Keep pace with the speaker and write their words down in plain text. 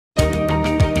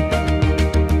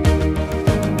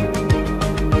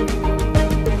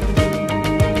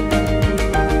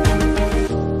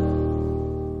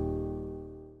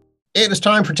It is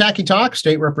time for Tackey Talk.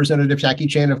 State Representative Tackey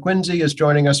Chan of Quincy is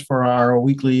joining us for our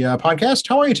weekly podcast.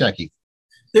 How are you, Tackey?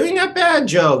 Doing not bad,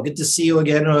 Joe. Good to see you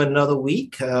again on another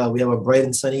week. We have a bright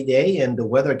and sunny day, and the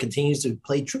weather continues to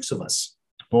play tricks of us.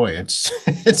 Boy,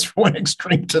 it's one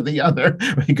extreme to the other.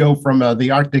 We go from the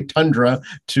Arctic tundra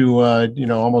to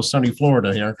almost sunny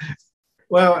Florida here.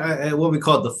 Well, what we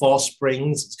call it, the fall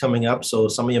springs, it's coming up. So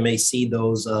some of you may see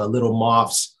those little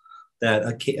moths that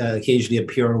occasionally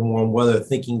appear in warm weather,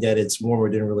 thinking that it's warmer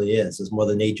than it really is. As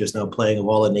Mother Nature is now playing of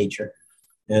all of nature.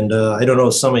 And I don't know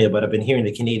some of you, but I've been hearing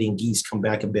the Canadian geese come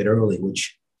back a bit early,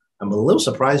 which I'm a little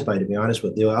surprised by, to be honest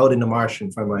with you. Out in the marsh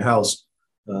in front of my house,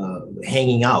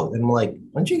 hanging out. And I'm like,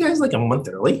 aren't you guys like a month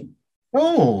early?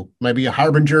 Oh, maybe a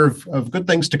harbinger of good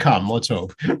things to come. Let's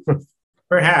hope.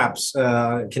 Perhaps.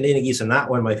 Canadian geese are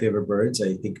not one of my favorite birds.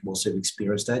 I think most have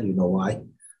experienced that. You know why.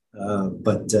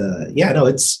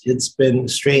 It's been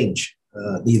strange,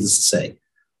 needless to say.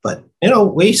 But,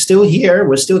 we're still here.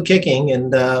 We're still kicking,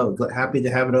 and happy to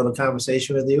have another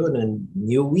conversation with you in a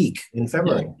new week in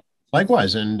February. Yeah,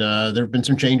 likewise. And there have been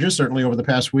some changes, certainly over the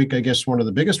past week. I guess one of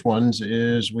the biggest ones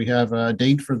is we have a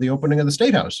date for the opening of the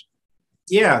State House.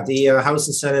 Yeah, the House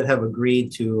and Senate have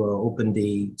agreed to open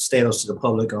the State House to the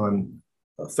public on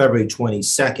February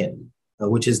 22nd,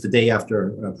 which is the day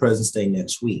after President's Day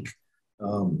next week.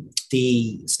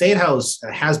 The State House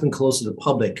has been closed to the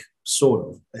public, sort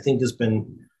of. I think there's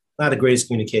been not the greatest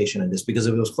communication on this, because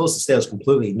if it was closed to the State House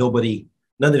completely, none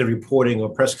of the reporting or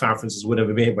press conferences would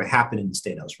have been able to happen in the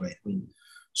State House, right?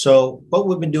 So what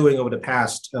we've been doing over the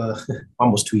past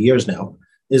almost 2 years now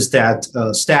is that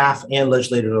staff and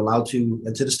legislators are allowed to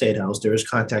enter the State House. There is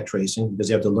contact tracing because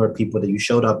you have to alert people that you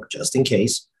showed up just in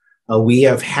case. We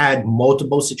have had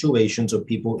multiple situations of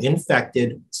people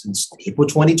infected since April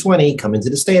 2020 come into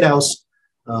the State House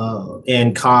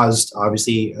and caused,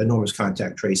 obviously, enormous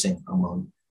contact tracing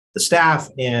among the staff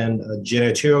and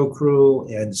janitorial crew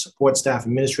and support staff,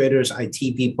 administrators,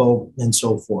 IT people, and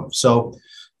so forth. So,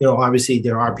 obviously,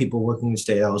 there are people working in the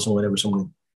State House, and whenever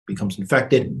someone becomes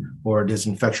infected or there's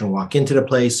infection walk into the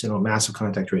place, massive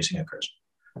contact tracing occurs.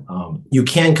 You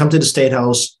can come to the State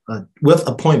House with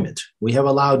appointment. We have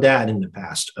allowed that in the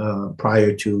past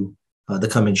prior to the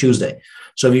coming Tuesday.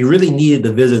 So if you really needed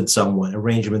to visit someone,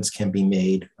 arrangements can be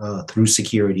made through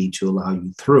security to allow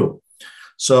you through.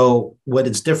 So what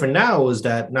is different now is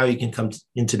that now you can come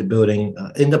into the building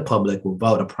in the public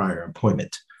without a prior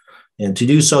appointment. And to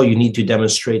do so, you need to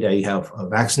demonstrate that you have a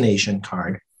vaccination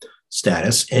card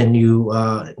status, and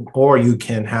or you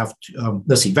can have,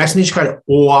 vaccination card,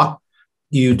 or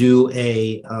you do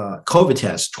a COVID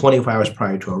test 24 hours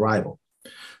prior to arrival.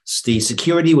 The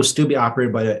security will still be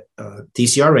operated by the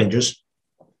DCR Rangers,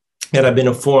 and I've been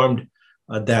informed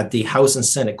that the House and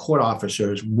Senate court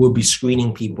officers will be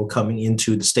screening people coming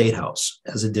into the State House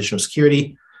as additional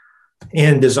security.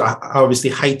 And there's obviously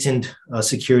heightened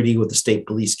security with the state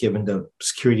police given the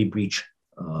security breach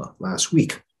last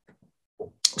week.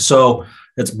 So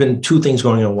it's been two things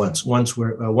going on at once. One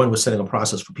was setting a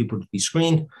process for people to be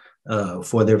screened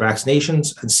for their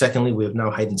vaccinations. And secondly, we have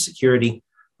now heightened security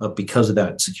because of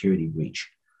that security breach.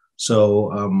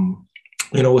 So,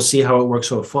 we'll see how it works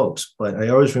for folks. But I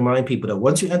always remind people that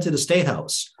once you enter the State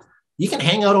House, you can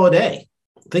hang out all day.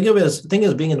 Think of it as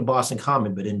being in the Boston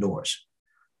Common, but indoors.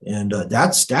 And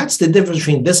that's the difference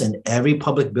between this and every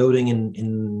public building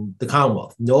in the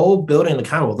Commonwealth. No building in the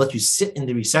Commonwealth lets you sit in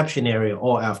the reception area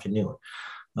all afternoon.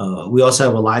 We also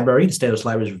have a library. The State House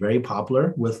Library is very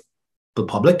popular with the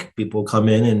public. People come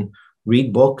in and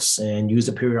read books and use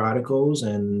the periodicals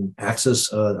and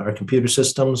access our computer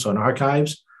systems and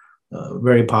archives.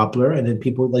 Very popular. And then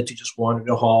people like to just wander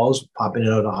the halls, pop in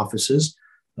and out of offices.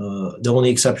 The only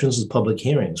exceptions is public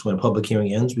hearings. When a public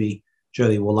hearing ends, we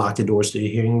generally will lock the doors to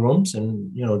the hearing rooms,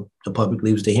 and the public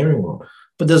leaves the hearing room.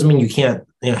 But doesn't mean you can't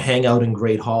hang out in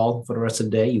Great Hall for the rest of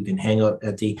the day. You can hang out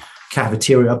at the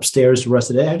cafeteria upstairs the rest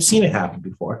of the day. I've seen it happen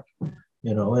before.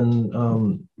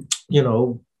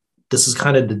 This is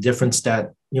kind of the difference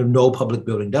that no public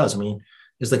building does. I mean,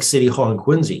 it's like City Hall in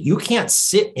Quincy. You can't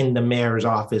sit in the mayor's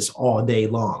office all day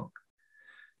long.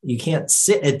 You can't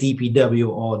sit at DPW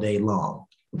all day long.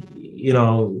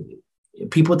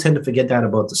 People tend to forget that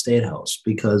about the State House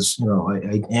because,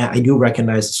 I do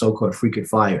recognize the so-called frequent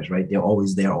flyers, right? They're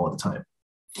always there all the time.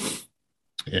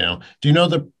 Yeah. Do you know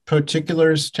the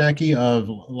particulars, Tackey, of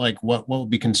like what will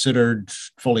be considered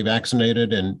fully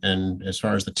vaccinated? And as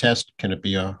far as the test, can it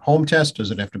be a home test?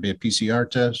 Does it have to be a PCR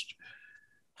test?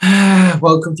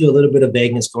 Welcome to a little bit of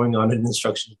vagueness going on and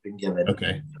instructions being given.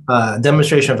 Okay.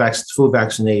 Demonstration of flu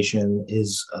vaccination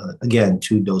is, again,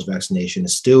 2-dose vaccination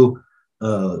is still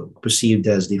perceived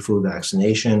as the flu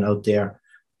vaccination out there.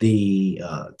 The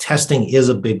testing is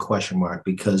a big question mark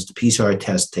because the PCR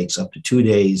test takes up to 2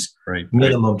 days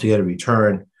minimum to get a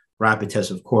return. Rapid test,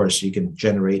 of course, you can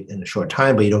generate in a short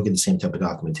time, but you don't get the same type of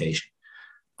documentation.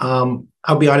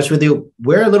 I'll be honest with you,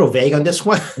 we're a little vague on this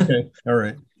one. Okay, all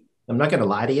right. I'm not going to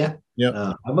lie to you.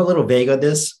 Yeah. I'm a little vague on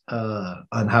this,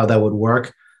 on how that would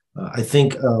work. I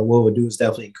think what we'll do is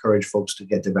definitely encourage folks to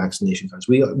get their vaccination cards.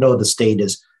 We know the state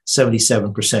is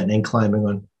 77% and climbing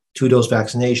on 2-dose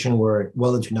vaccination. We're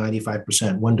well into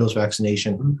 95% 1-dose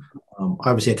vaccination.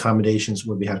 Obviously, accommodations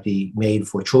would have to be made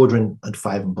for children at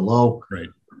 5 and below,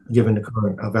 given the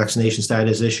current vaccination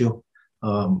status issue.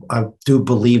 I do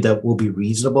believe that we'll be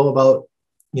reasonable about,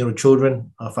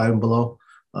 children 5 and below.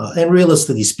 And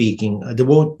realistically speaking, there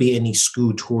won't be any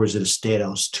school tours at the State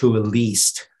House to at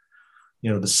least,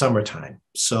 the summertime.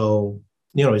 So,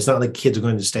 it's not like kids are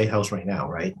going to the State House right now,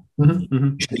 right?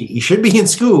 You should be in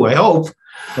school, I hope.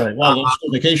 Right. Well, it's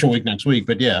vacation week next week,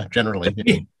 but yeah, generally.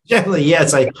 Generally,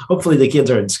 yes. Hopefully the kids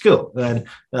are in school. And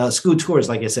school tours,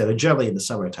 like I said, are generally in the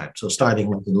summertime. So starting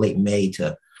like in late May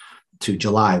to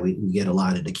July, we get a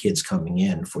lot of the kids coming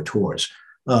in for tours.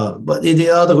 But the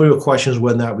other real question is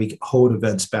whether or not we hold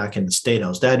events back in the State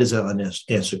House. That is an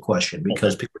unanswered question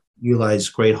because people utilize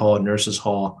Great Hall, Nurses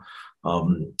Hall,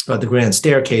 the Grand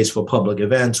Staircase for public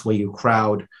events where you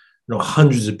crowd,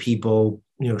 hundreds of people,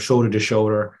 shoulder to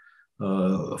shoulder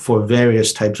for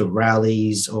various types of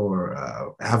rallies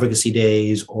or advocacy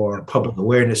days or public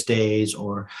awareness days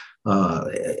or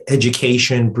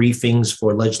education briefings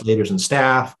for legislators and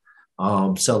staff,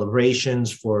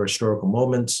 celebrations for historical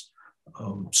moments.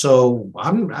 So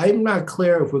I'm not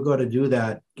clear if we're going to do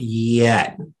that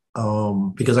yet,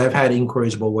 because I've had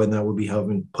inquiries about whether that would be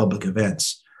having public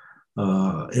events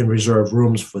and reserve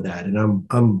rooms for that, and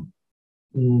I'm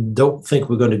don't think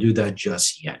we're going to do that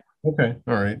just yet. Okay,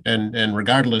 all right, and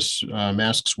regardless,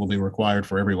 masks will be required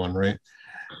for everyone, right?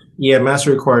 Yeah, masks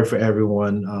are required for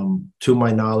everyone. To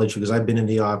my knowledge, because I've been in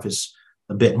the office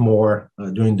a bit more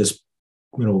during this,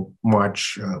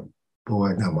 March.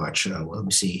 Not March. Let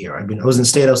me see here. I was in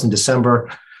State House in December,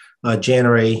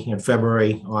 January, and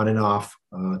February, on and off,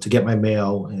 to get my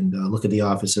mail and look at the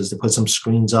offices. They put some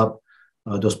screens up,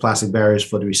 those plastic barriers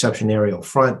for the reception area up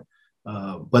front.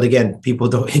 But again, people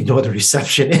don't ignore the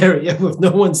reception area if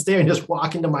no one's there and just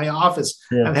walk into my office.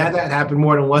 Yeah. I've had that happen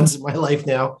more than once in my life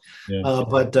now. Yeah.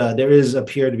 But there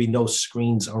appear to be no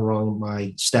screens around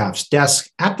my staff's desk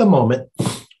at the moment,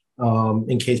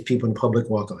 in case people in public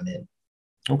walk on in.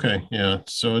 Okay, yeah.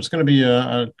 So it's going to be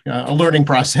a learning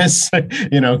process,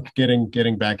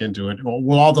 getting back into it.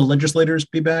 Will all the legislators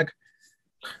be back?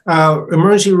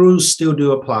 Emergency rules still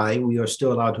do apply. We are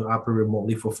still allowed to operate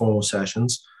remotely for formal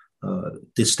sessions.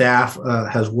 The staff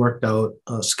has worked out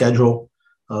a schedule.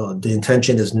 The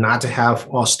intention is not to have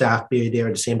all staff be there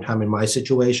at the same time. In my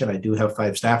situation, I do have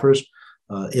 5 staffers.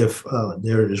 If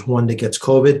there is one that gets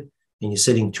COVID and you're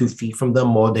sitting 2 feet from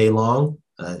them all day long,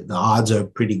 the odds are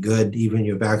pretty good. Even if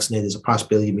you're vaccinated, there's a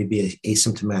possibility you may be an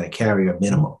asymptomatic carrier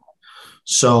minimum.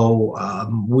 So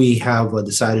we have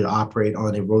decided to operate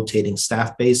on a rotating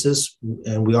staff basis,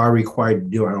 and we are required to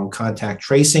do our own contact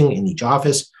tracing in each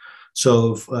office.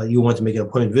 So if you want to make an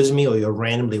appointment to visit me or you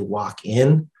randomly walk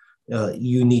in,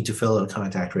 you need to fill out a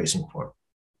contact tracing form.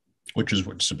 Which is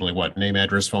simply what? Name,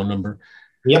 address, phone number?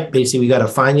 Yep. Basically, we got to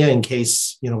find you in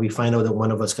case, we find out that one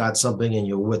of us got something and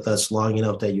you're with us long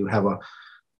enough that you have a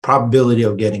probability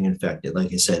of getting infected.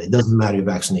 Like I said, it doesn't matter your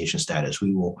vaccination status.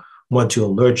 We will want to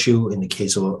alert you in the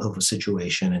case of a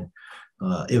situation.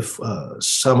 And if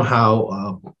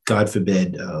somehow, God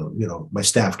forbid, my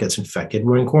staff gets infected,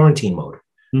 we're in quarantine mode.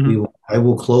 Mm-hmm. I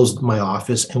will close my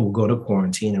office and we'll go to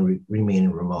quarantine and remain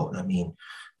remote. I mean,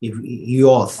 if you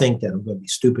all think that I'm going to be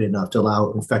stupid enough to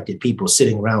allow infected people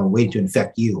sitting around waiting to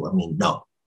infect you, I mean, no.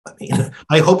 I mean,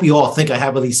 I hope you all think I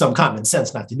have at least some common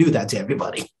sense not to do that to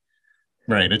everybody.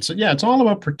 Right. It's all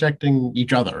about protecting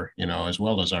each other, as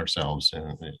well as ourselves.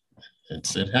 And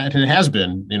it has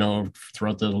been,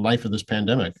 throughout the life of this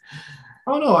pandemic.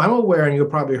 Oh, no, I'm aware. And you've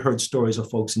probably heard stories of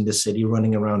folks in this city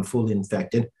running around fully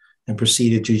infected and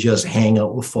proceeded to just hang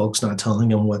out with folks, not telling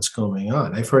them what's going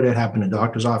on. I've heard it happen in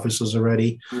doctors' offices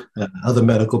already, other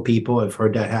medical people. I've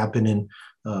heard that happen in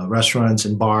restaurants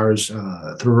and bars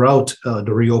throughout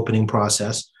the reopening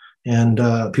process. And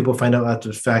people find out after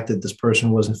the fact that this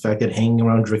person was infected, hanging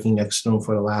around drinking next to them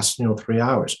for the last 3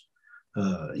 hours.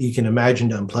 You can imagine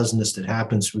the unpleasantness that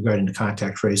happens regarding the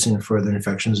contact tracing and further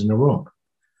infections in the room.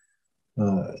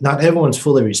 Not everyone's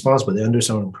fully responsible. They're under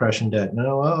some impression that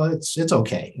it's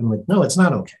okay. I'm like, no, it's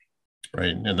not okay.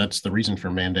 Right, and that's the reason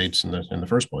for mandates in the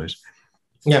first place.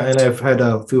 Yeah, and I've had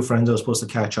a few friends I was supposed to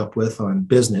catch up with on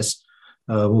business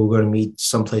We were going to meet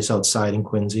someplace outside in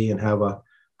Quincy and have a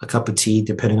cup of tea,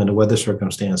 depending on the weather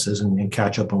circumstances, and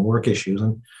catch up on work issues.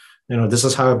 And, this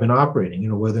is how I've been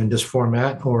operating, whether in this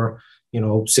format or,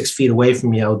 6 feet away from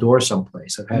me outdoors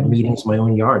someplace. I've had meetings in my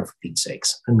own yard, for Pete's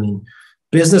sakes. I mean,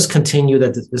 business continued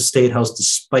at the State House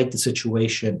despite the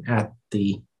situation at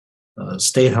the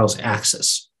State House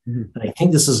access. And I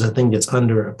think this is a thing that's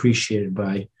underappreciated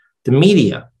by the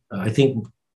media. I think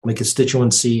my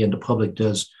constituency and the public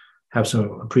does have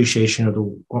some appreciation of the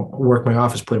work my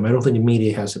office put in. I don't think the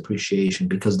media has appreciation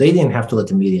because they didn't have to let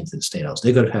the media into the State House.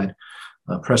 They could have had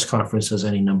press conferences,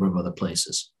 any number of other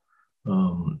places.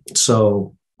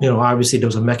 So, obviously there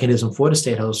was a mechanism for the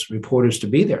State House reporters to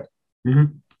be there.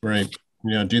 Right.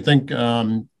 Yeah. Do you think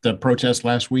the protest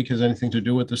last week has anything to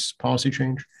do with this policy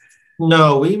change?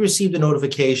 No, we received a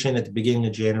notification at the beginning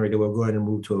of January that we're going to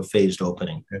move to a phased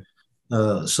opening.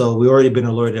 Okay. So we already been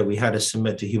alerted that we had to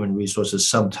submit to Human Resources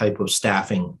some type of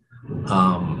staffing,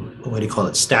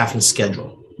 staffing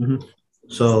schedule.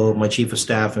 So my chief of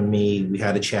staff and me, we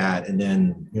had a chat, and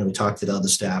then, we talked to the other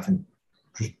staff, and,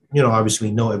 obviously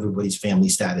we know everybody's family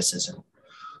statuses and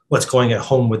what's going at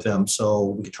home with them. So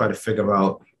we could try to figure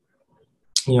out,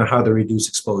 how to reduce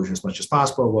exposure as much as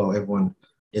possible while everyone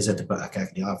is at the back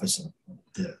of the office and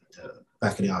the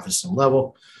back of the office some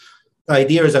level. The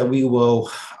idea is that we will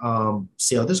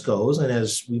see how this goes, and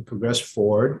as we progress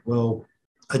forward, we'll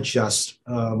adjust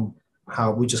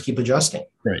how we just keep adjusting.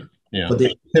 Right. Yeah. But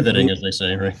pivoting, as they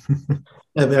say, right?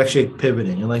 Actually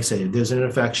pivoting. And like I say, if there's an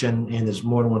infection and there's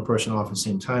more than one person off at the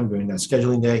same time during that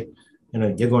scheduling day,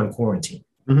 you're going to quarantine.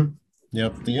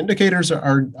 Yep. The indicators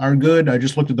are good. I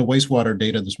just looked at the wastewater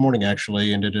data this morning,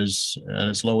 actually, and it is at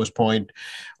its lowest point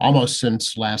almost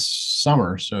since last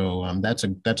summer. So that's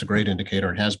a great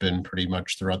indicator. It has been pretty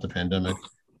much throughout the pandemic.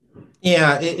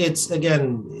 Yeah, it's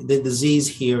again, the disease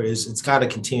here is it's got to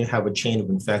continue to have a chain of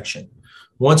infection.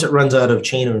 Once it runs out of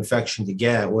chain of infection to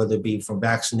get, whether it be from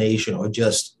vaccination or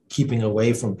just keeping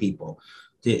away from people,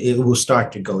 it will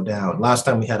start to go down. Last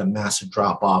time we had a massive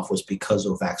drop off was because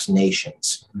of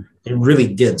vaccinations. It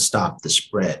really did stop the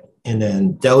spread. And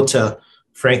then Delta,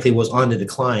 frankly, was on the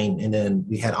decline. And then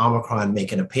we had Omicron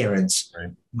make an appearance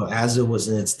as it was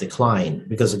in its decline,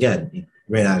 because again, it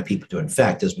ran out of people to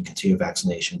infect as we continue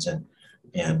vaccinations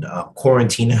and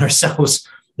quarantining ourselves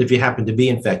if you happen to be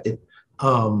infected.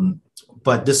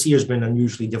 But this year's been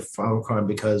unusually different for Omicron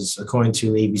because, according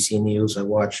to ABC News, I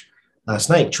watched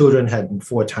last night, children had been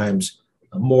 4 times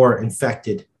more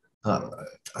infected,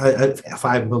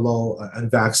 5 below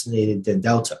unvaccinated than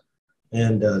Delta.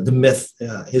 And the myth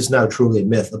is now truly a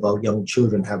myth about young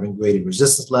children having greater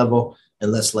resistance level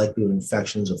and less likely to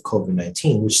infections of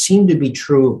COVID-19, which seemed to be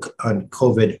true on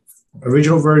COVID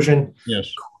original version.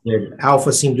 Yes.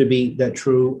 Alpha seemed to be that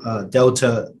true.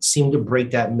 Delta seemed to break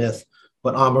that myth.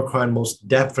 But Omicron most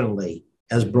definitely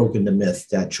has broken the myth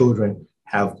that children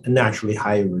have a naturally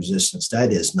higher resistance.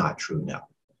 That is not true now.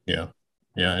 Yeah.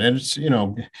 Yeah. And it's,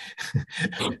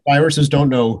 viruses don't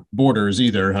know borders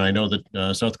either. I know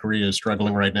that South Korea is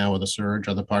struggling right now with a surge.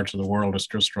 Other parts of the world are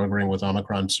still struggling with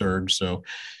Omicron surge. So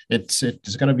it's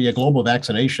going to be a global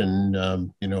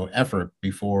vaccination, effort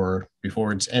before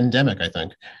it's endemic, I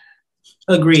think.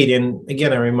 Agreed. And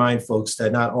again, I remind folks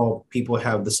that not all people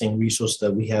have the same resource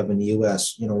that we have in the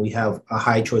U.S. We have a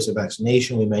high choice of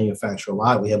vaccination. We manufacture a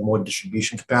lot. We have more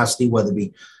distribution capacity, whether it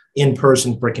be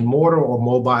in-person brick and mortar or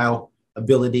mobile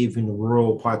ability in the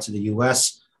rural parts of the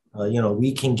U.S.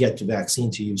 We can get the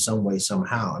vaccine to you some way,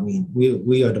 somehow. I mean,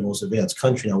 we are the most advanced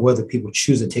country now. Whether people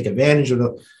choose to take advantage of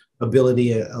the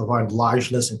ability of our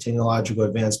largeness and technological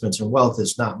advancements and wealth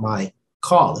is not my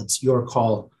call. It's your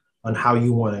call on how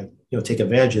you want to take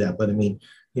advantage of that. But I mean,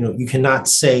 you cannot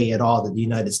say at all that the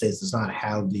United States does not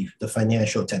have the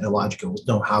financial, technological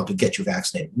know-how to get you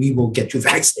vaccinated. We will get you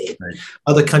vaccinated. Right.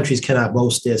 Other countries cannot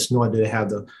boast this, nor do they have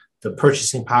the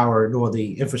purchasing power, nor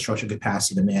the infrastructure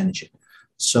capacity to manage it.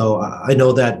 So I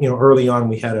know that, early on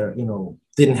we had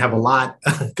didn't have a lot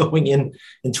going in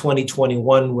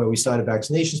 2021 where we started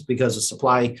vaccinations because of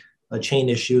supply chain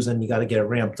issues, and you got to get it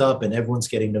ramped up, and everyone's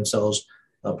getting themselves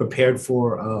prepared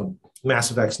for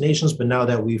massive vaccinations. But now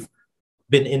that we've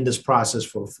been in this process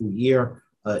for a full year,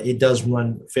 it does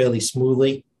run fairly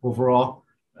smoothly overall.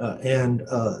 And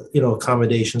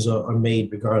accommodations are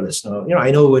made regardless. I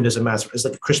know when there's it's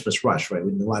like a Christmas rush, right?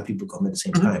 When a lot of people come at the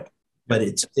same time, but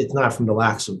it's not from the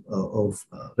lack of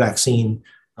vaccine.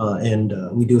 And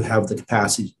we do have the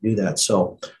capacity to do that.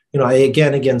 So, I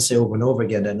again say over and over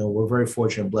again, I know we're very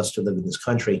fortunate and blessed to live in this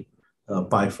country.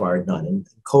 By far none. And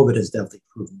COVID has definitely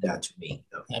proven that to me.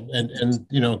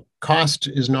 And cost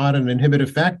is not an inhibitive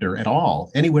factor at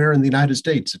all anywhere in the United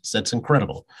States. That's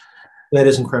incredible. That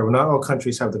is incredible. Not all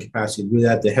countries have the capacity to do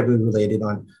that. They're heavily related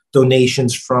on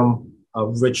donations from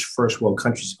rich first world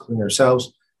countries, including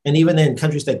ourselves. And even in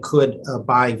countries that could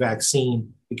buy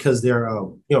vaccine because they're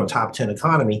top 10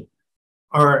 economy,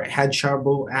 are had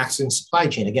trouble accessing supply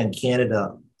chain. Again,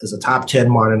 Canada is a top 10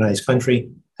 modernized country,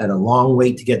 had a long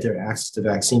wait to get their access to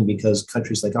vaccine because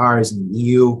countries like ours and the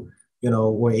EU,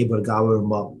 were able to gobble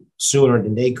them up sooner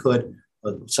than they could.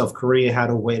 South Korea had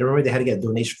to wait. I remember they had to get a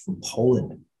donation from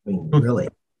Poland. I mean, really.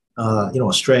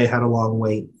 Australia had a long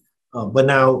wait. But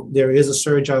now there is a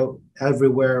surge out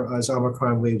everywhere as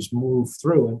Omicron waves move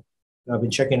through. And I've been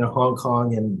checking in Hong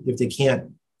Kong, and if they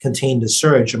can't contain the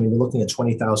surge, I mean, they're looking at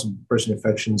 20,000 person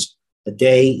infections a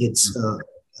day. It's an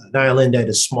island that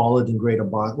is smaller than Greater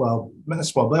Boston. Well, not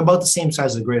small, but about the same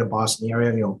size as the Greater Boston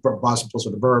area. Boston plus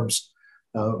with the burbs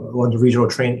on the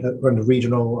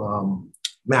regional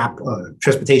map,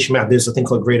 transportation map. There's a thing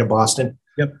called Greater Boston.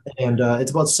 Yep. And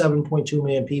it's about 7.2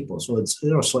 million people. So it's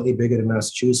slightly bigger than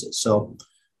Massachusetts. So,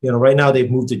 right now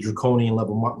they've moved to draconian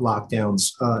level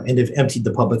lockdowns and they've emptied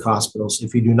the public hospitals.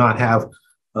 If you do not have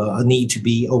a need to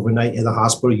be overnight in the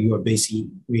hospital, you are basically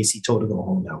told to go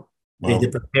home now. Wow.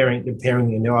 They're preparing,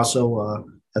 and they also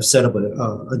have set up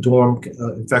a dorm,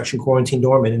 infection quarantine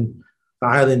dorm. And the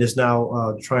island is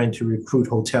now trying to recruit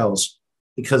hotels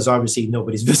because obviously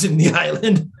nobody's visiting the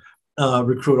island.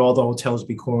 Recruit all the hotels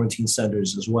be quarantine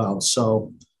centers as well.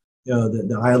 So,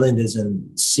 the island is in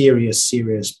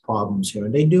serious problems here.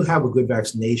 And they do have a good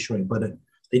vaccination rate, but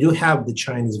they do have the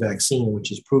Chinese vaccine, which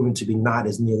is proven to be not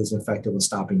as nearly as effective in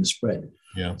stopping the spread.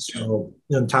 Yeah. So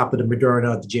on top of the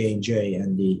Moderna, the J&J,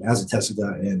 and the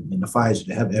AstraZeneca and the Pfizer,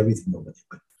 they have everything over there.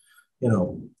 But,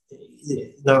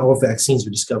 not all vaccines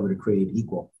were discovered to create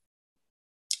equal.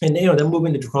 And, they're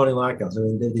moving to draconian lockdowns. I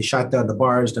mean, they shut down the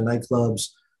bars, the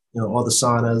nightclubs, all the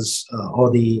saunas, all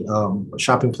the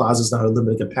shopping plazas that have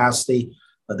limited capacity,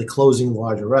 the closing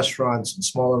larger restaurants and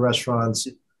smaller restaurants.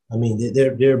 I mean,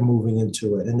 they're moving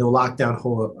into it, and they'll lock down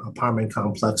whole apartment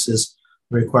complexes,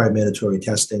 require mandatory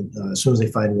testing as soon as they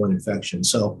find one infection.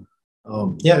 So,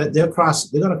 they're going to cross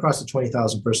the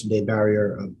 20,000 person day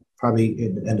barrier probably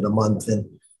at the end of the month. And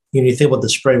you think about the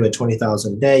spread with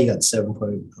 20,000 a day, you got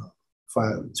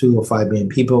 7.2 or 5 million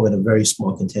people in a very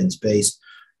small contained space.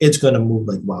 It's going to move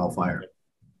like wildfire.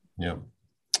 Yeah.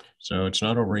 So it's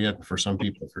not over yet for some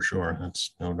people, for sure.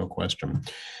 That's no question.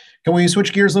 Can we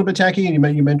switch gears a little bit, Tackey? You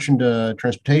mentioned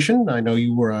transportation. I know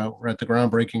you were at the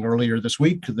groundbreaking earlier this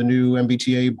week, the new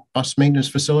MBTA bus maintenance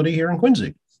facility here in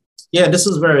Quincy. Yeah, this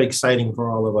is very exciting for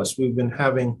all of us. We've been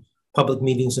having public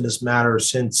meetings in this matter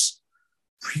since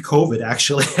pre-COVID,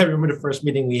 actually. I remember the first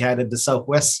meeting we had at the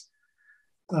Southwest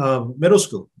Middle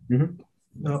School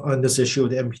on this issue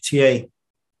of the MBTA.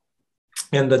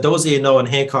 And those of you know on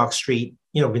Hancock Street,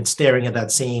 been staring at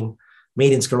that same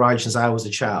maintenance garage since I was a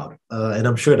child. And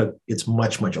I'm sure that it's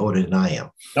much, much older than I am.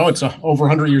 Oh, it's over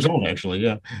 100 years old, actually.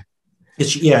 Yeah.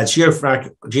 Its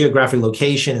geographic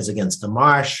location is against the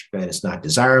marsh, and it's not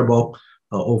desirable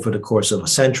over the course of a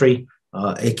century.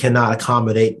 It cannot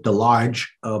accommodate the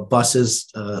large buses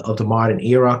of the modern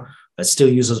era. It still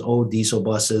uses old diesel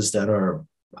buses that are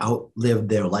outlived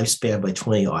their lifespan by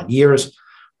 20 odd years.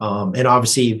 And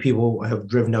obviously people have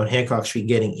driven down Hancock Street.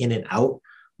 Getting in and out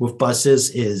with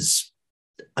buses is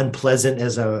unpleasant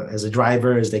as a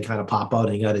driver, as they kind of pop out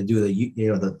and you got to do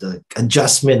the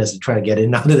adjustment as they try to get in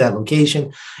and out of that location.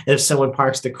 And if someone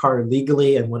parks their car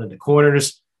illegally in one of the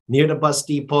corners near the bus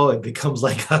depot, it becomes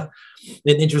like an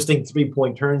interesting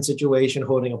 3-point turn situation,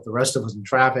 holding up the rest of us in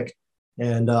traffic.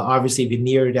 And obviously, if you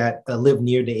live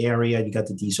near the area, you got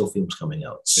the diesel fumes coming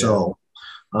out. So,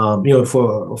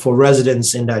 for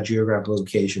residents in that geographic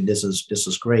location, this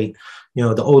is great.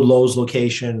 The old Lowe's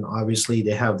location, obviously,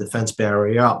 they have the fence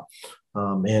barrier up,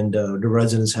 and the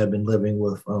residents have been living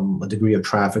with a degree of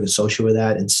traffic associated with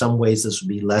that. In some ways, this would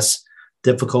be less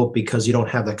difficult because you don't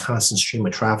have that constant stream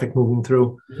of traffic moving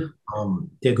through.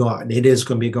 It is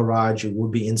going to be a garage. It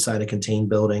would be inside a contained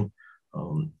building.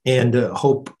 And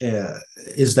hope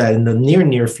is that in the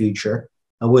near future,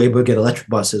 we're able to get electric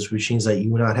buses, which means that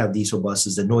you will not have diesel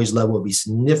buses. The noise level will be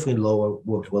significantly lower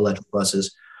with electric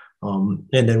buses. And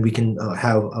then we can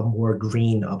have a more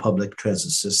green public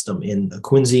transit system in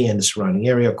Quincy and the surrounding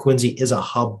area. Quincy is a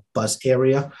hub bus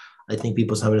area. I think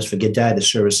people sometimes forget that. It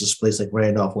services places like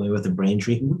Randolph, Weymouth, and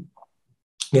Braintree. And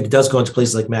it does go into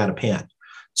places like Mattapan.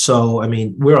 So, I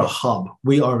mean, we're a hub.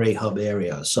 We are a hub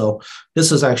area. So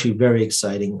this is actually very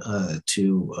exciting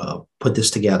to put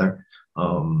this together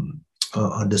on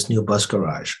this new bus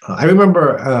garage. I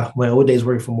remember my old days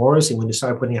working for Morrissey when they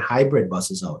started putting hybrid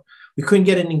buses out. We couldn't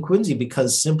get it in Quincy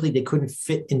because simply they couldn't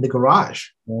fit in the garage.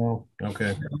 Oh,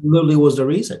 okay. That literally was the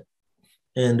reason.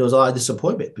 And there was a lot of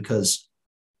disappointment because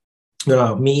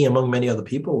me, among many other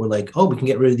people, were like, oh, we can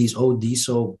get rid of these old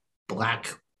diesel,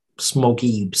 black,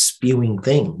 smoky, spewing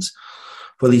things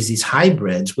for these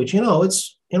hybrids, which,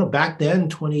 it's, back then,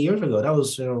 20 years ago, that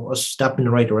was, a step in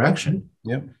the right direction.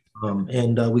 Yep.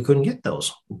 And we couldn't get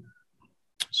those.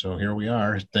 So here we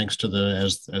are, thanks to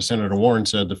as Senator Warren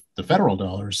said, the federal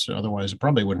dollars. Otherwise, it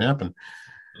probably wouldn't happen.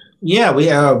 Yeah, we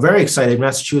are very excited.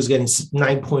 Massachusetts getting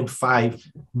 $9.5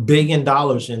 billion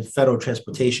in federal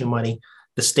transportation money.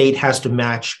 The state has to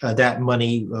match that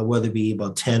money, whether it be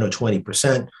about 10 or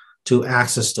 20%, to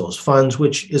access those funds,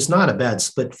 which is not a bad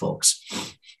split, folks,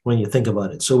 when you think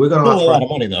about it. So we're going to offer a lot of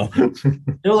money, though.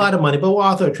 a lot of money, but we'll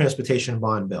author a transportation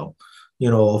bond bill,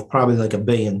 of probably like $1.2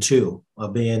 billion,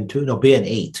 $1.8 billion.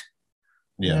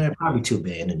 Yeah, probably $2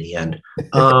 billion in the end.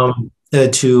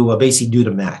 To basically do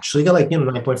the match. So you got like,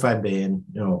 9.5 billion,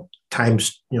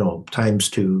 times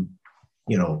to,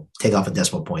 take off a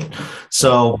decimal point.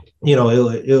 So,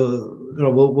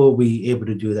 we'll be able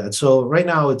to do that. So right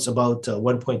now it's about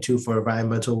 1.2 for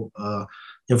environmental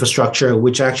infrastructure,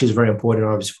 which actually is very important.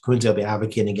 Obviously, for Quincy, I'll be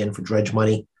advocating again for dredge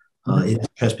money in the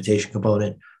transportation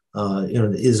component.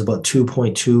 It is about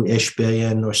 2.2-ish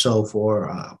billion or so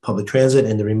for public transit,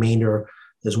 and the remainder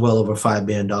is well over $5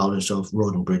 billion of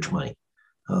road and bridge money.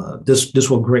 This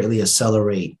will greatly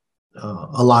accelerate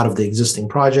a lot of the existing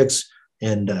projects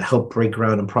and help break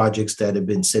ground on projects that have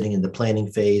been sitting in the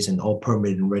planning phase and all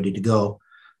permitted and ready to go.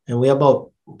 And we have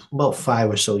about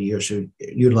 5 or so years to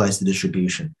utilize the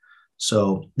distribution.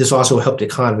 So this also helped the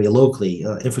economy locally.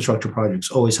 Infrastructure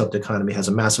projects always help the economy, has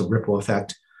a massive ripple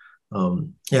effect.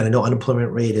 And I know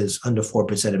unemployment rate is under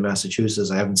 4% in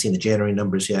Massachusetts. I haven't seen the January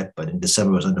numbers yet, but in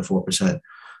December it was under 4%.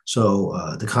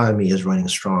 So the economy is running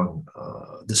strong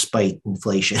despite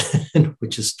inflation,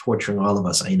 which is torturing all of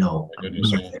us, I know.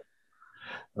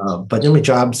 But there'll be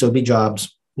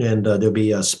jobs, and there'll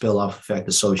be a spill-off effect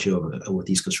associated with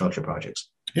these construction projects.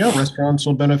 Yeah, restaurants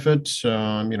will benefit.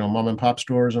 Mom and pop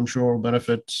stores, I'm sure, will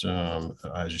benefit.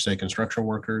 As you say, construction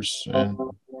workers, and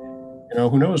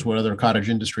who knows what other cottage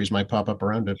industries might pop up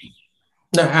around it.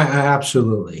 No,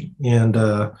 absolutely. And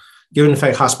given the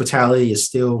fact hospitality is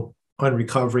still on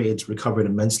recovery, it's recovered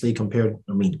immensely then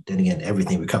again,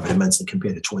 everything recovered immensely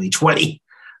compared to 2020,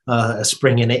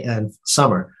 spring and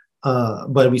summer.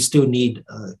 But we still need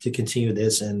to continue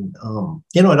this. And,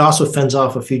 it also fends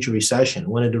off a future recession.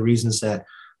 One of the reasons that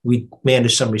we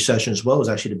managed some recession as well was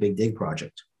actually the Big Dig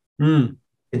project.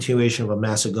 Continuation of a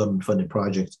massive government funded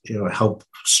project, help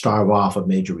starve off a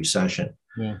major recession.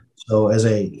 Yeah. So as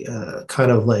I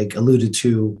kind of like alluded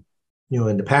to,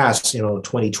 in the past,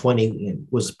 2020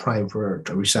 was prime for a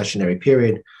recessionary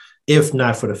period, if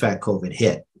not for the fact COVID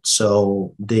hit.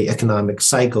 So the economic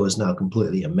cycle is now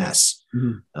completely a mess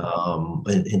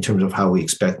in terms of how we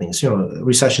expect things.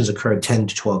 Recessions occur 10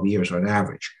 to 12 years on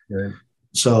average. Right.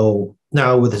 So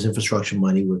now with this infrastructure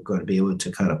money, we're going to be able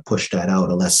to kind of push that out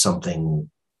unless something,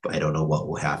 I don't know what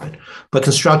will happen. But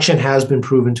construction has been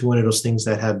proven to one of those things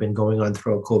that have been going on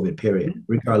throughout COVID period,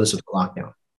 regardless of the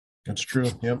lockdown. That's true.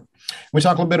 Yep. We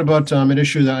talk a little bit about an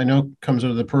issue that I know comes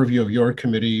under the purview of your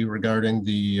committee regarding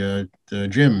the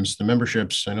gyms, the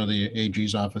memberships. I know the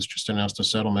AG's office just announced a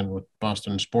settlement with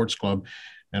Boston Sports Club,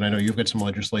 and I know you've got some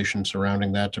legislation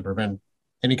surrounding that to prevent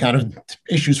any kind of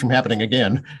issues from happening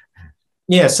again.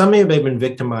 Yeah, some may have been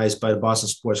victimized by the Boston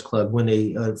Sports Club. When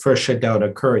the first shutdown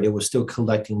occurred, it was still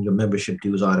collecting your membership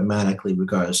dues automatically,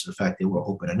 regardless of the fact they were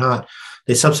open or not.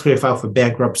 They subsequently filed for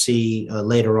bankruptcy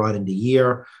later on in the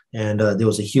year, and there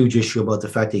was a huge issue about the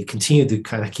fact they continued to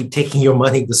kind of keep taking your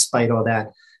money despite all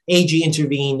that. AG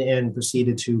intervened and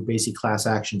proceeded to basically class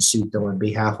action suit them on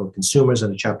behalf of consumers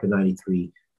under Chapter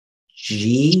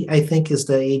 93G, I think is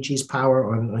the AG's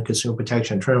power on consumer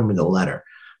protection. I'm trying to remember the letter.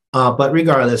 But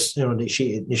regardless,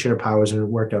 she initiated her powers and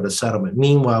worked out a settlement.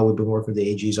 Meanwhile, we've been working with the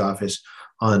AG's office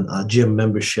on a gym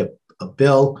membership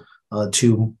bill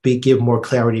to give more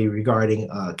clarity regarding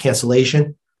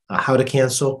cancellation, how to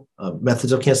cancel,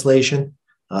 methods of cancellation,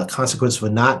 consequence for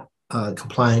not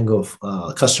complying with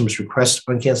customers' requests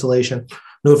on cancellation,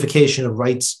 notification of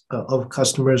rights of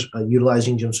customers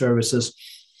utilizing gym services,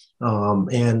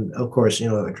 and of course,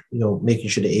 making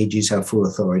sure the AGs have full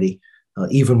authority.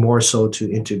 Even more so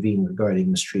to intervene regarding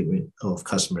mistreatment of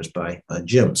customers by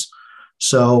gyms.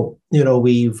 So,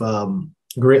 we've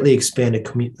greatly expanded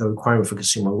the requirement for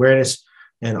consumer awareness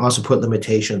and also put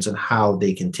limitations on how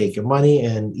they can take your money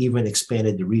and even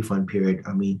expanded the refund period.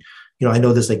 I mean, I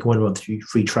know there's like 1 month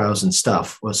free trials and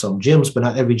stuff for some gyms, but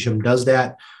not every gym does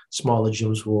that. Smaller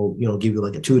gyms will, give you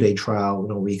like a 2-day trial.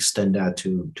 We extend that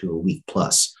to a week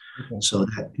plus. Okay. So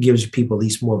that gives people at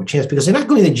least more of a chance because they're not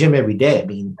going to the gym every day. I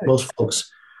mean, most folks,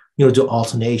 do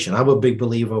alternation. I'm a big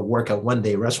believer of workout one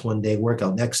day, rest one day,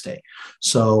 workout next day.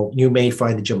 So you may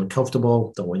find the gym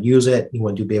uncomfortable, don't want to use it. You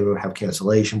want to be able to have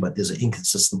cancellation, but there's an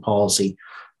inconsistent policy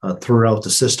throughout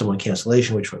the system on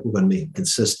cancellation, which we're going to be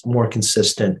more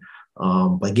consistent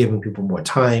by giving people more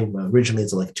time. Originally,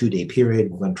 it's like a 2-day period.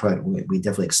 We're going to try to, we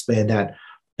definitely expand that.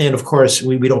 And of course,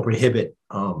 we don't prohibit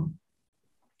 1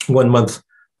 month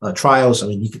trials. I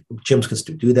mean, gyms can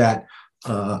still do that.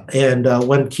 And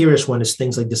one curious one is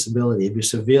things like disability. If you're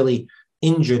severely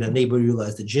injured and able to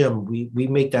utilize the gym, we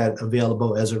make that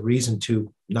available as a reason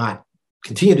to not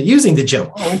continue to using the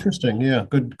gym. Oh, interesting. Yeah,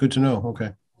 good to know.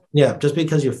 Okay. Yeah, just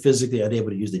because you're physically unable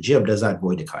to use the gym does not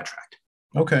void the contract.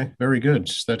 Okay, very good.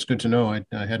 That's good to know. I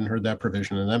hadn't heard that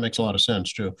provision, and that makes a lot of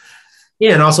sense too.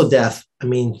 Yeah, and also death. I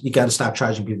mean, you got to stop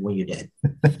charging people when you're dead.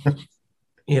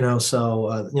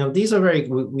 These are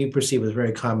we perceive as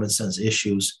very common sense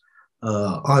issues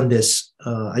on this.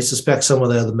 I suspect some of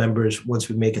the other members, once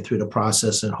we make it through the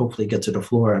process and hopefully get to the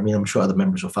floor, I mean, I'm sure other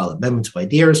members will file amendments of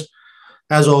ideas.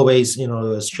 As always,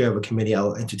 as chair of a committee,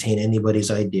 I'll entertain anybody's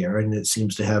idea, and it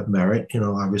seems to have merit.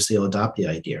 Obviously, I'll adopt the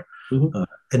idea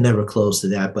and never close to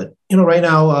that. But, right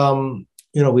now,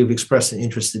 we've expressed an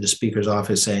interest in the Speaker's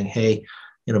office saying, hey,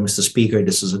 Mr. Speaker,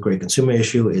 this is a great consumer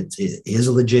issue. It is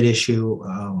a legit issue,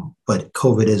 but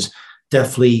COVID has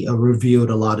definitely revealed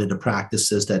a lot of the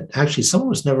practices that actually some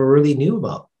of us never really knew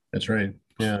about. That's right.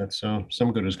 Yeah, so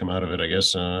some good has come out of it, I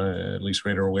guess. At least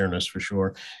greater awareness for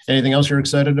sure. Anything else you're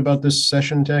excited about this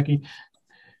session, Tackey?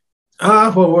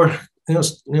 Well, we're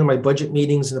my budget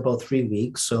meeting's in about 3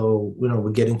 weeks, so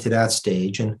we're getting to that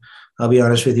stage. And I'll be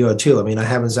honest with you too. I mean, I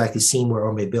haven't exactly seen where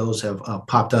all my bills have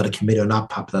popped out of committee or not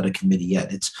popped out of committee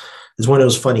yet. It's one of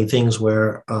those funny things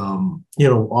where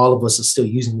all of us are still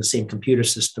using the same computer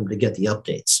system to get the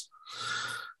updates.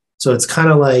 So it's kind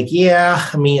of like, yeah,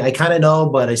 I mean, I kind of know,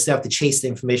 but I still have to chase the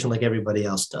information like everybody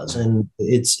else does. And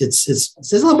it's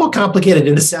a little more complicated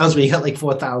than it sounds when you got like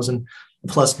 4,000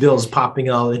 plus bills popping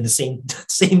out in the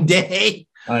same day.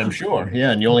 I'm sure.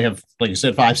 Yeah. And you only have, like you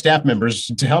said, 5 staff members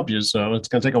to help you. So it's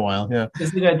going to take a while. Yeah.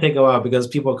 It's going to take a while because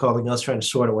people are calling us trying to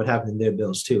sort out what happened in their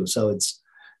bills too. So it's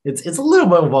a little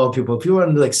more involved, people. If you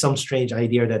want like some strange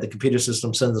idea that the computer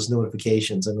system sends us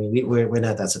notifications, I mean, we're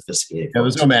not that sophisticated. Yeah,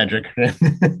 there's no magic.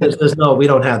 we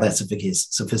don't have that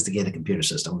sophisticated computer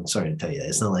system. I'm sorry to tell you.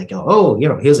 It's not like,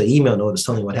 here's an email notice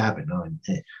telling what happened. No,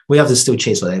 we have to still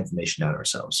chase all that information out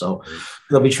ourselves. So,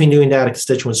 between doing that,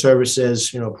 constituent services,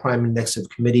 priming next of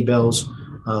committee bills,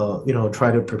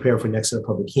 try to prepare for next set of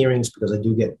public hearings because I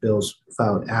do get bills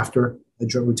filed after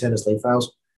adjourned lieutenant's late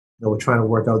files. We're trying to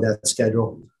work out that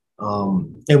schedule.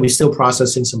 And we're still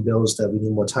processing some bills that we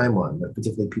need more time on,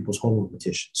 particularly people's home rule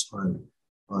petitions on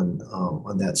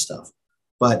that stuff.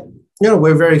 But,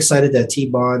 we're very excited that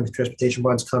T-bond, transportation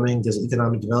bond's coming. There's an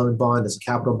economic development bond. There's a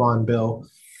capital bond bill.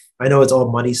 I know it's all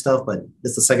money stuff, but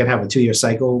it's the second half of a 2-year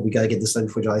cycle. We got to get this done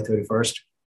before July 31st.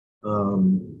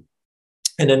 And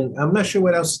then I'm not sure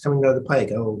what else is coming down the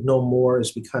pike. I'll know more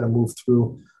as we kind of move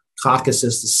through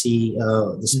caucuses to see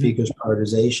the speaker's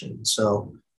prioritization.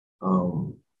 So,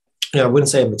 I wouldn't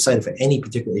say I'm excited for any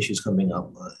particular issues coming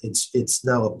up. It's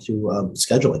now up to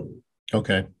scheduling.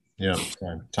 Okay. Yeah.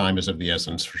 Time is of the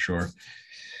essence for sure.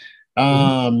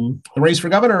 The race for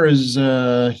governor is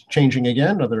changing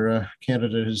again. Another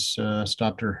candidate has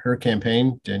stopped her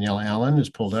campaign. Danielle Allen is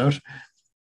pulled out.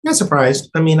 Not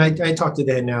surprised. I mean, I talked to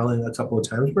Danielle Allen a couple of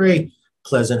times. Very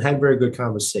pleasant, had very good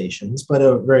conversations, but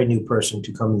a very new person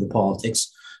to come into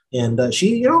politics. And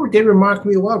she, did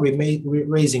remarkably well.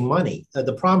 Raising money.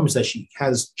 The problem is that she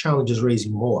has challenges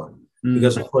raising more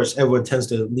because, of course, everyone tends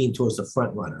to lean towards the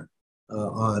front runner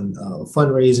on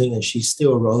fundraising, and she's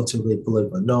still relatively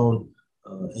politically unknown.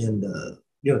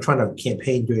 Trying to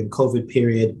campaign during COVID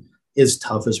period is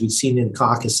tough, as we've seen in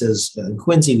caucuses. In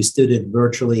Quincy, we still did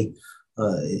virtually,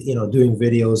 doing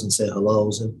videos and say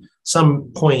hellos. And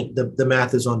some point, the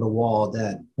math is on the wall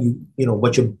that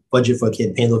what your budget for a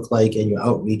campaign look like and your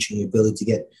outreach and your ability to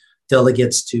get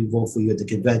delegates to vote for you at the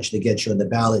convention to get you on the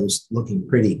ballot is looking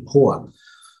pretty poor.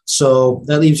 So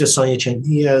that leaves just Sonia Chang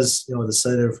Diaz, the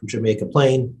senator from Jamaica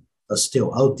Plain,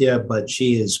 still out there, but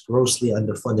she is grossly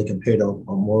underfunded compared to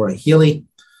Maura Healey.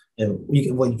 And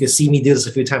you can see me do this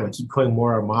a few times. I keep calling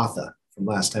Maura Martha from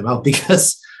last time out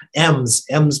because M's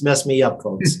mess me up,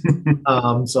 folks.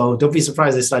 So don't be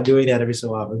surprised I start doing that every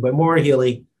so often. But Maura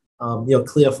Healey,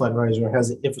 clear fundraiser, has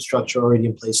the infrastructure already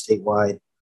in place statewide,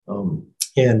 and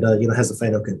has the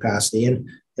financial capacity. And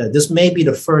this may be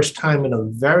the first time in a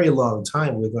very long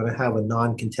time we're going to have a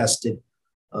non-contested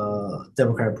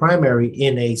Democratic primary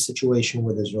in a situation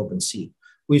where there's an open seat.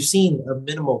 We've seen a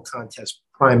minimal contest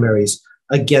primaries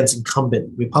against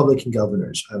incumbent Republican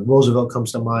governors. Roosevelt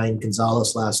comes to mind,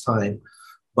 Gonzalez last time,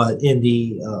 but in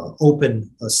the open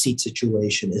seat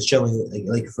situation, it's generally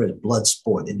like for the blood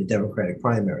sport in the Democratic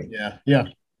primary. Yeah, yeah.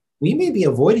 We may be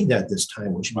avoiding that this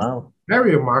time, which would be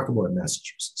very remarkable in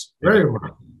Massachusetts. Very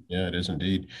remarkable. Yeah, it is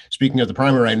indeed. Speaking of the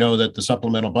primary, I know that the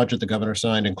supplemental budget the governor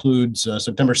signed includes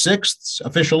September 6th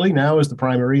officially now is the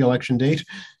primary election date.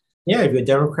 Yeah, if you're a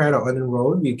Democrat or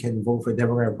unenrolled, you can vote for a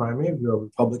Democrat primary. If you're a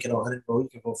Republican or unenrolled, you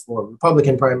can vote for a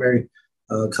Republican primary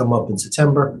come up in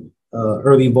September.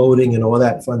 Early voting and all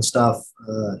that fun stuff.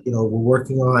 We're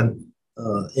working on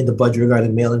in the budget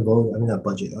regarding mail-in vote. I mean, not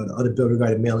budget, on the other bill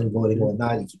regarding mail-in voting and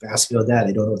whatnot. You keep asking about that.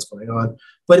 I don't know what's going on.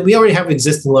 But we already have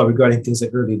existing law regarding things like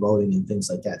early voting and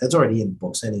things like that. That's already in the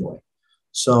books anyway.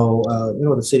 So,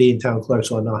 the city and town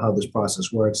clerks all know how this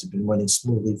process works. It's been running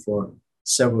smoothly for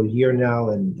several years now,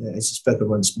 and I suspect it'll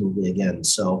run smoothly again.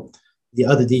 So the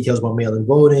other details about mail-in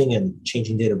voting and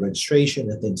changing date of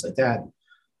registration and things like that,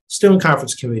 still in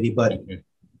conference committee, but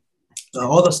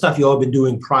all the stuff you all been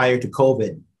doing prior to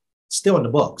COVID, still in the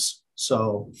books.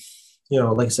 So,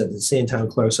 like I said, the city and town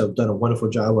clerks have done a wonderful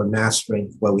job on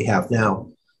mastering what we have now.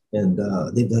 And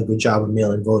they've done a good job of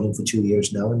mail-in voting for 2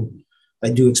 years now. And I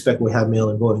do expect we'll have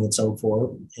mail-in voting in some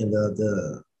form. And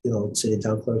the city and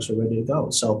town clerks are ready to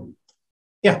go. So,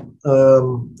 yeah,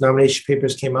 nomination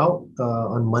papers came out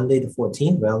on Monday, the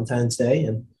 14th, Valentine's Day.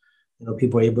 And,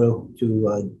 people are able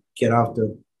to get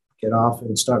off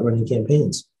and start running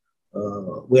campaigns.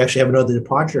 We actually have another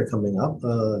departure coming up.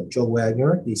 Joe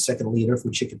Wagner, the second leader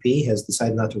from Chicopee, has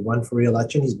decided not to run for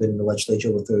re-election. He's been in the legislature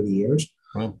over 30 years.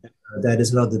 Wow. That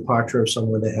is another departure of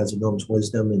someone that has enormous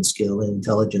wisdom and skill and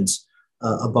intelligence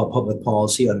about public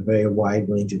policy on a very wide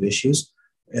range of issues,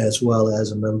 as well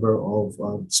as a member of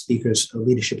Speaker's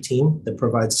leadership team that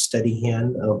provides a steady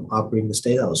hand of operating the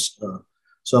State House.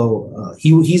 So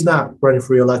he's not running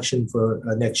for re-election for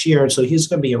next year, so he's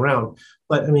going to be around.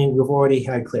 But, we've already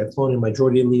had Claire Clonan,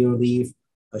 Majority Leader, leave.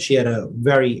 She had a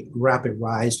very rapid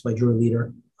rise to Majority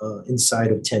Leader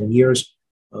inside of 10 years.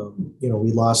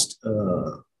 We lost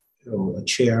a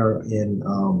chair in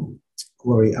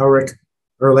Lori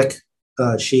Ehrlich.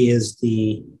 She is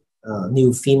the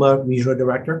new FEMA Regional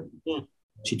Director.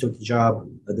 She took the job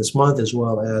this month, as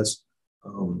well as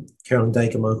Carolyn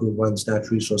Dykema, who runs Natural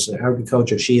Resources and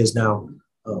Agriculture. She has now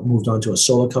moved on to a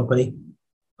solar company.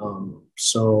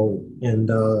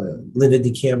 Linda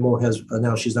DeCampo has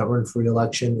announced she's not running for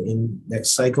re-election in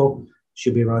next cycle.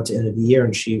 She'll be around to the end of the year,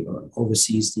 and she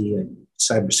oversees the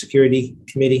cybersecurity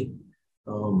committee.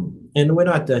 And we're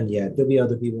not done yet. There'll be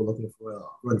other people looking for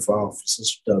run for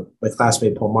office. My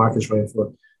classmate Paul Marcus running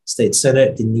for state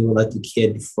senate. The new elected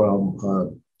kid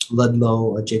from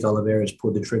Ludlow, Jake Oliveras,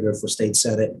 pulled the trigger for state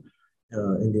senate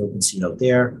in the open seat out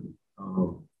there.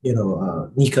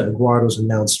 Nika Aguado's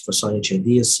announced for Sonia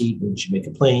Chandia's seat in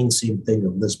Jamaica Plains. Same thing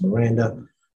with Liz Miranda.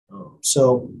 Folks,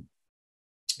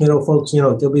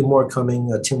 there'll be more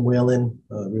coming. Tim Whalen,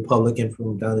 Republican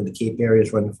from down in the Cape area,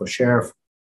 is running for sheriff.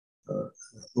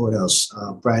 What else?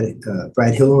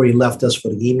 Brad Hillary left us for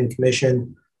the Gaming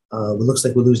Commission. It looks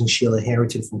like we're losing Sheila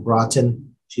Harrington from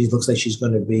Broughton. She looks like she's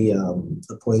going to be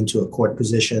appointed to a court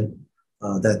position.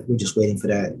 That we're just waiting for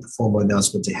that formal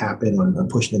announcement to happen on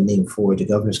pushing the name forward to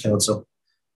Governor's Council.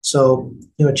 So,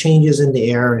 changes in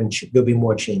the air, and there'll be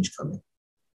more change coming.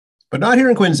 But not here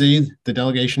in Quincy. The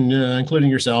delegation, including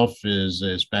yourself,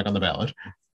 is back on the ballot.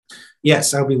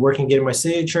 Yes, I'll be working getting my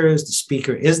signatures. The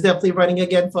speaker is definitely running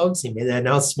again, folks. He made that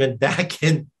announcement back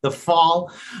in the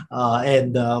fall.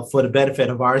 And for the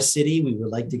benefit of our city, we would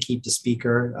like to keep the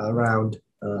speaker around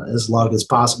as long as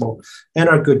possible. And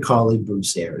our good colleague,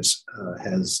 Bruce Ayers,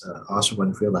 has also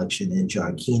run for election, and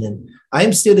John Keenan. I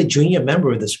am still the junior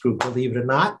member of this group, believe it or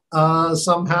not,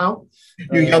 somehow.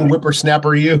 You young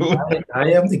whippersnapper, you.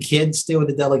 I am the kid still in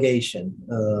the delegation,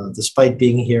 despite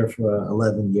being here for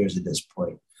 11 years at this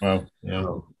point. Wow.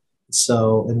 Yeah.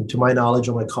 And to my knowledge,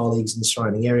 all my colleagues in the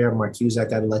surrounding area, Mark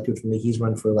Cusack got elected for me. He's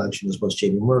run for election, as well as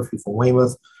Jamie Murphy from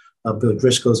Weymouth. Bill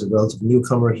Driscoll is a relative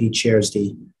newcomer. He chairs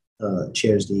the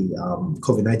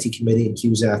COVID-19 committee, and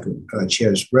Cusack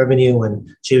chairs revenue, and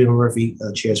Jamie Murphy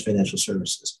chairs financial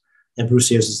services. And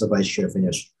Bruce Ayers is the vice chair of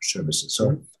financial services.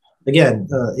 So again,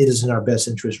 it is in our best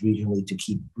interest regionally to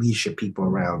keep leadership people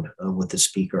around with the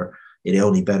speaker. It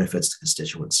only benefits the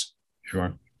constituents.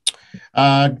 Sure.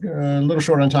 A little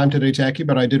short on time today, Tackey,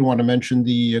 but I did want to mention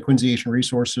the Quincy Asian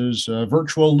Resources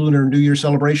virtual Lunar New Year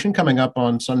celebration coming up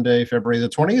on Sunday, February the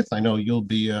 20th. I know you'll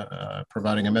be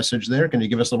providing a message there. Can you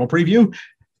give us a little preview?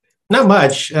 Not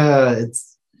much.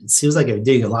 It's it seems like I'm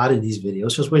doing a lot of these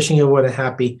videos. Just wishing everyone a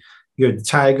happy Year of the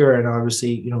Tiger, and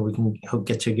obviously, we can hope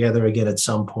get together again at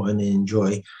some point and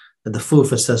enjoy the food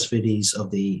festivities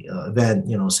of the event.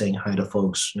 Saying hi to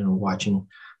folks. Watching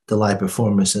the live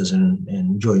performances and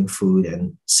enjoying food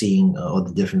and seeing all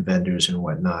the different vendors and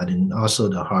whatnot, and also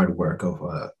the hard work of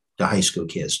the high school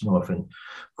kids. North and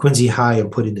Quincy High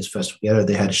and putting this festival together.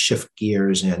 They had to shift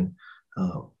gears and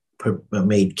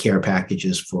made care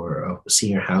packages for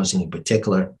senior housing in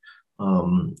particular.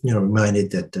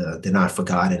 Reminded that they're not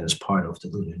forgotten as part of the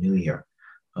Lunar New Year.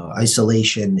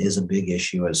 Isolation is a big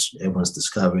issue, as everyone's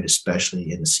discovered,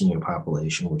 especially in the senior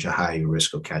population, which are higher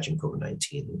risk of catching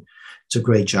COVID-19. It's a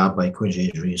great job by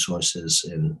Quincy Resources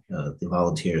and the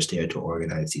volunteers there to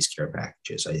organize these care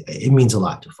packages. It means a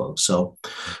lot to folks. So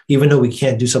even though we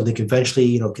can't do something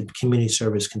conventionally, community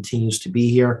service continues to be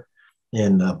here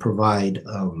and provide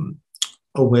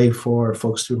a way for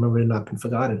folks to remember they've not been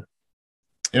forgotten.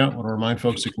 Yeah, I want to remind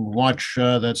folks you can watch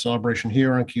that celebration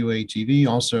here on QATV,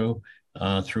 also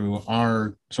through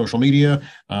our social media,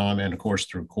 and of course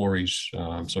through Corey's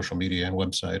social media and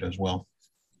website as well.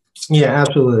 Yeah,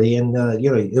 absolutely. And,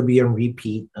 it'll be on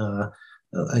repeat on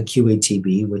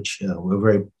QATV, which we're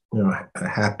very,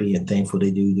 happy and thankful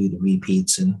they do the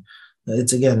repeats. And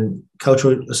it's, again,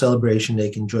 cultural celebration they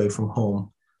can enjoy from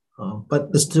home. But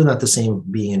it's still not the same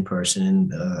being in person.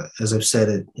 And as I've said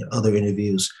in other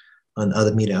interviews on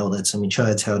other media outlets,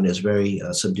 Chinatown is very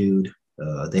subdued.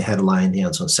 They had a lion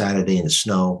dance on Saturday in the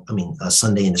snow.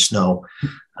 Sunday in the snow.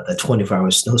 The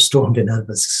 24-hour snowstorm that none of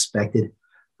us expected.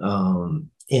 But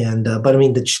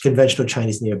the conventional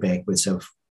Chinese New Year banquets have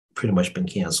pretty much been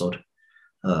canceled.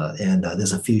 And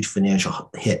there's a huge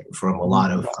financial hit from a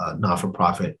lot of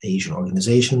not-for-profit Asian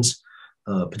organizations,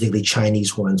 particularly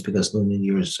Chinese ones, because Lunar New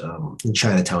Year is in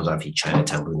Chinatown is obviously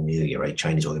Chinatown Lunar New Year, right?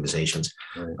 Chinese organizations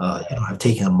have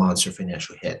taken a monster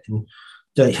financial hit. And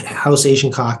the House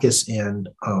Asian Caucus and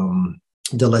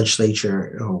the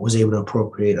legislature was able to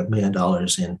appropriate $1 million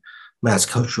in Mass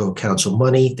Cultural Council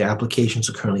money. The applications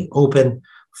are currently open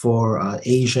for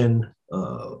Asian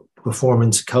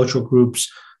performance cultural groups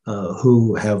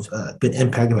who have been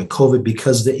impacted by COVID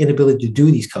because of the inability to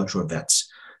do these cultural events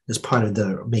as part of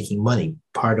the making money.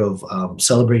 Part of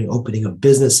celebrating opening of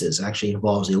businesses actually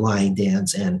involves a lion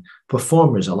dance and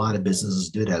performers. A lot of businesses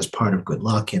do that as part of good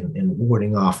luck and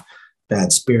warding off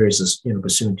bad spirits, as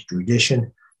pursuant to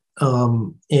tradition.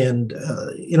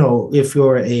 If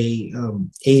you're a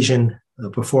Asian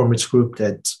performance group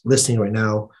that's listening right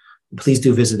now, please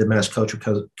do visit the Mass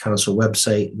Cultural Council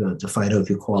website to find out if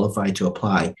you qualify to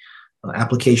apply.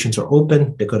 Applications are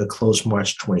open. They're going to close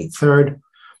March 23rd,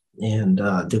 and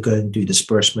they're going to do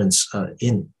disbursements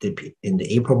in the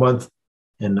April month.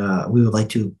 And we would like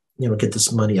to get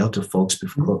this money out to folks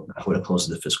before the close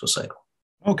of the fiscal cycle.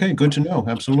 Okay, good to know.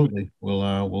 Absolutely.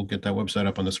 We'll get that website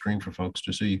up on the screen for folks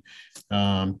to see.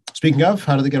 Speaking of,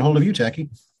 how do they get a hold of you, Tackey?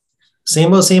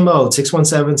 Same old,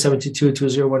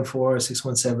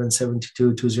 617-722-2014,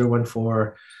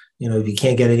 617-722-2014. If you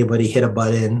can't get anybody, hit a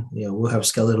button. We'll have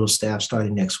skeletal staff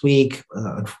starting next week.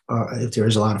 If there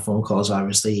is a lot of phone calls,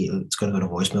 obviously it's going to go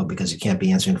to voicemail because you can't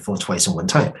be answering the phone twice in one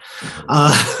time.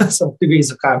 Some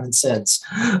degrees of common sense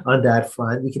on that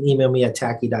front. You can email me at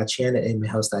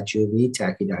tackey.chan@aimhouse.gov,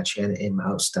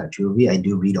 tackey.chan@aimhouse.gov. I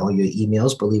do read all your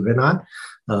emails, believe it or not.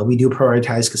 We do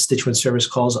prioritize constituent service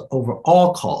calls over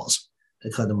all calls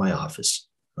that come to my office.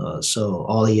 So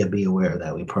all of you be aware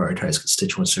that we prioritize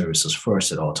constituent services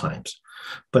first at all times.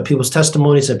 But people's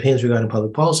testimonies and opinions regarding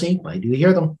public policy, I do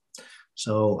hear them.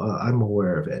 So I'm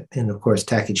aware of it. And of course,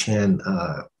 Tackey Chan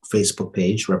Facebook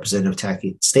page, State Representative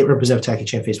Tackey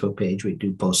Chan Facebook page, we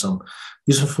do post some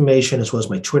useful information, as well as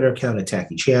my Twitter account at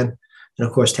Tackey Chan. And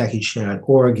of course,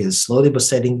 tackeychan.org is slowly but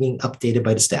steadily being updated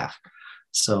by the staff.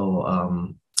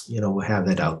 So, we'll have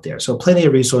that out there. So plenty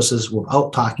of resources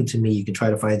without talking to me. You can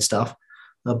try to find stuff.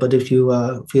 But if you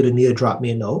feel the need to drop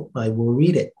me a note, I will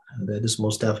read it. That is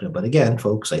most definite. But again,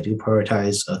 folks, I do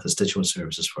prioritize constituent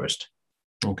services first.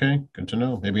 Okay, good to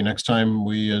know. Maybe next time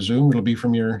we Zoom, it'll be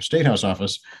from your State House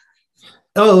office.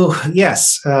 Oh,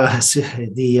 yes. Let's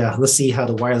see how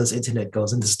the wireless internet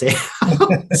goes in the State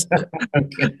House.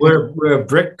 Okay. We're a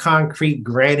brick, concrete,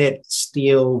 granite,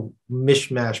 steel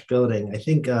mishmash building. I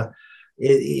think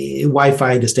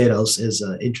Wi-Fi in the State House is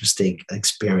an interesting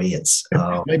experience.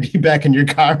 Maybe back in your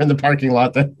car in the parking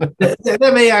lot then.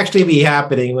 that may actually be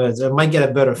happening. I might get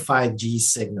a better 5G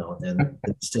signal than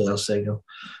the State House signal.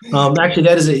 Actually,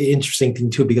 that is an interesting thing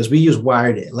too, because we use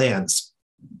wired LANs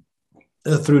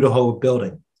through the whole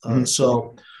building.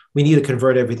 So we need to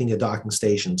convert everything to docking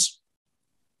stations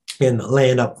and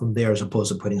land up from there as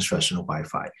opposed to putting stress on the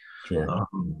Wi-Fi. Sure.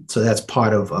 So that's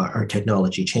part of our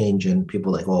technology change. And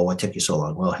people are like, oh, what took you so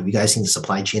long? Well, have you guys seen the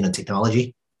supply chain and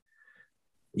technology?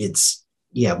 It's,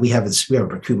 yeah, we have a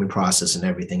procurement process and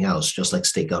everything else, just like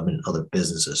state government and other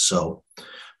businesses. So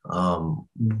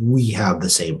we have the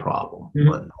same problem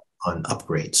on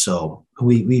upgrades. So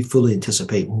we fully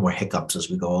anticipate more hiccups as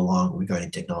we go along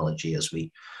regarding technology as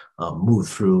we move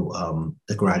through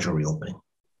the gradual reopening.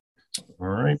 All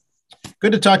right.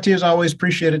 Good to talk to you as always.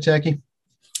 Appreciate it, Tackey.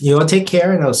 Take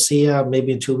care, and I'll see you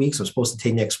maybe in 2 weeks. I'm supposed to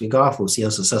take next week off. We'll see how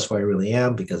successful I really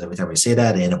am, because every time I say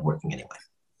that, I end up working anyway.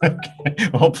 Okay.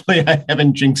 Hopefully I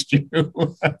haven't jinxed you.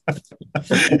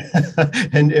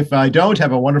 And if I don't,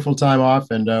 have a wonderful time off,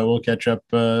 and we'll catch up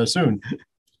soon.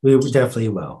 We definitely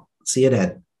will. See you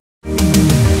then.